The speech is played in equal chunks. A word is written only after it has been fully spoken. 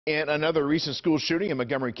In another recent school shooting in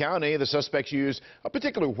Montgomery County, the suspects used a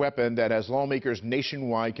particular weapon that has lawmakers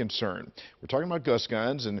nationwide concerned. We're talking about ghost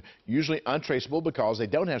guns, and usually untraceable because they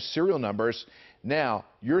don't have serial numbers. Now,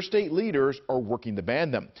 your state leaders are working to ban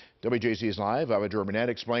them. WJZ is live. Ava Joy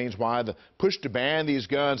explains why the push to ban these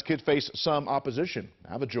guns could face some opposition.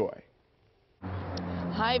 Ava Joy.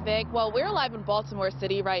 Hi, Vic. Well, we're live in Baltimore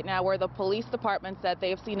City right now, where the police department said they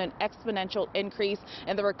have seen an exponential increase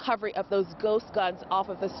in the recovery of those ghost guns off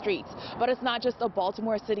of the streets. But it's not just a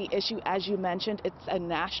Baltimore City issue, as you mentioned. It's a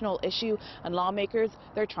national issue, and lawmakers,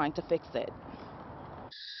 they're trying to fix it.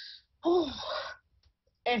 Oh,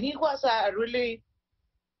 and he was a really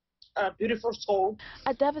beautiful soul.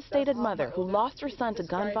 A devastated mother who lost her son to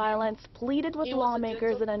gun violence pleaded with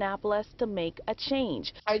lawmakers in Annapolis to make a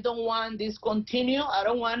change. I don't want this continue. I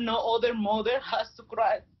don't want no other mother has to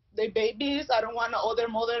cry their babies. I don't want no other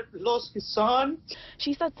mother lost his son.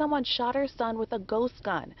 She said someone shot her son with a ghost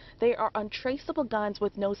gun. They are untraceable guns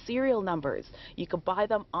with no serial numbers. You could buy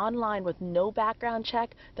them online with no background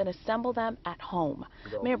check, then assemble them at home.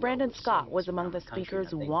 Mayor Brandon Scott was among the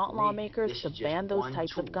speakers who want lawmakers to ban those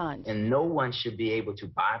types of guns. And no one should be able to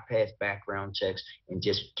bypass background checks and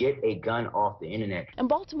just get a gun off the internet. In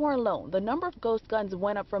Baltimore alone, the number of ghost guns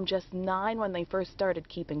went up from just 9 when they first started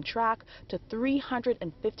keeping track to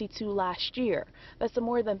 352 last year. That's a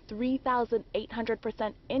more than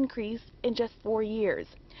 3,800% increase in just 4 years.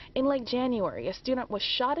 In late January, a student was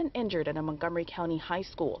shot and injured at a Montgomery County high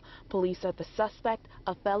school. Police said the suspect,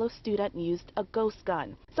 a fellow student, used a ghost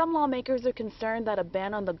gun. Some lawmakers are concerned that a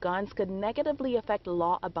ban on the guns could negatively affect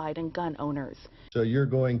law-abiding gun owners. So you're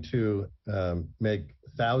going to make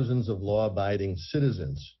thousands of law-abiding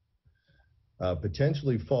citizens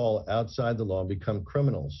potentially fall outside the law and become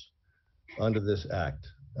criminals under this act.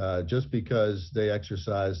 Just because they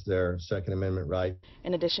exercise their Second Amendment right.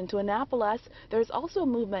 In addition to Annapolis, there's also a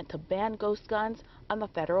movement to ban ghost guns on the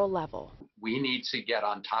federal level. We need to get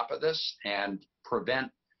on top of this and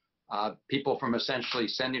prevent people from essentially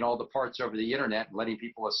sending all the parts over the internet and letting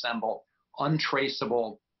people assemble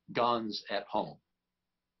untraceable guns at home.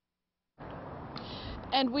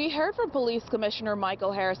 And we heard from Police Commissioner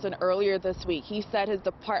Michael Harrison earlier this week. He said his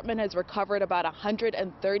department has recovered about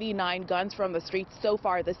 139 guns from the streets so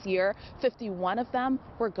far this year. 51 of them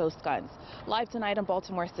were ghost guns. Live tonight in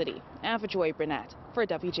Baltimore City, Ava Joy for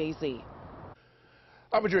WJZ.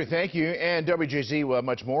 Ava Joy, thank you. And WJZ will have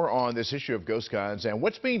much more on this issue of ghost guns and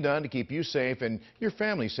what's being done to keep you safe and your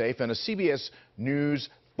family safe, and a CBS News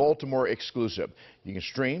Baltimore exclusive. You can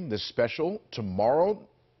stream this special tomorrow.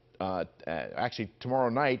 Actually tomorrow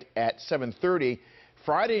night at 7:30,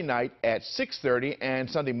 Friday night at 6:30, and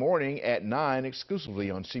Sunday morning at 9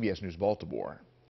 exclusively on CBS News Baltimore.